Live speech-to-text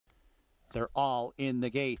They're all in the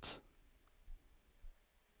gate.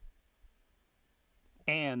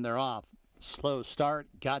 And they're off. Slow start,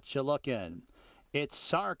 got you looking. It's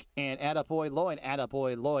Sark and Attaboy Lloyd.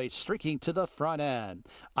 Attaboy Lloyd streaking to the front end.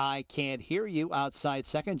 I Can't Hear You outside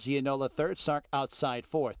second. Gianola third. Sark outside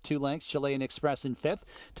fourth. 2 lengths. Chilean Express in fifth.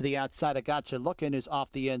 To the outside of Gotcha Lookin' is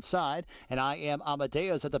off the inside. And I Am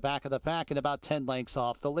Amadeus at the back of the pack and about 10 lengths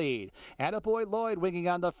off the lead. Attaboy Lloyd winging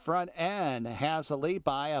on the front end. Has a lead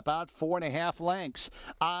by about 4.5 lengths.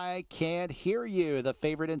 I Can't Hear You, the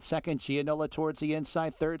favorite in second. Gianola towards the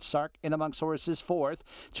inside third. Sark in amongst horses fourth.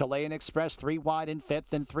 Chilean Express 3 wide in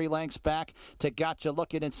fifth and 3 lengths back to Gotcha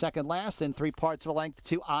Lookin' in second last and 3 parts of a length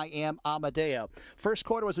to I Am Amadeo. First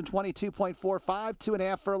quarter was in 22.45,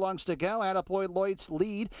 2.5 furlongs to go. Attaboy Lloyd's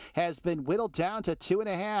lead has been whittled down to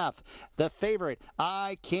 2.5. The favorite,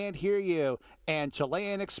 I Can't Hear You, and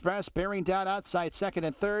Chilean Express bearing down outside second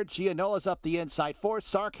and third. Gianola's up the inside fourth.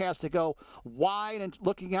 Sark has to go wide and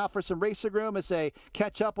looking out for some racing room as they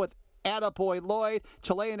catch up with Attaboy Lloyd.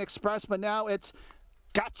 Chilean Express, but now it's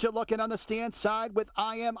Gotcha Lookin' on the stand side with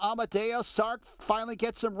I Am Amadeo. Sark finally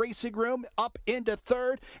gets some racing room up into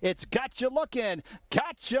third. It's Gotcha Lookin'.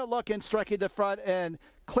 Gotcha Lookin' striking the front and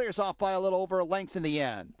clears off by a little over a length in the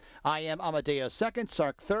end. I Am Amadeo second,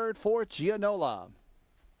 Sark third, fourth, Gianola.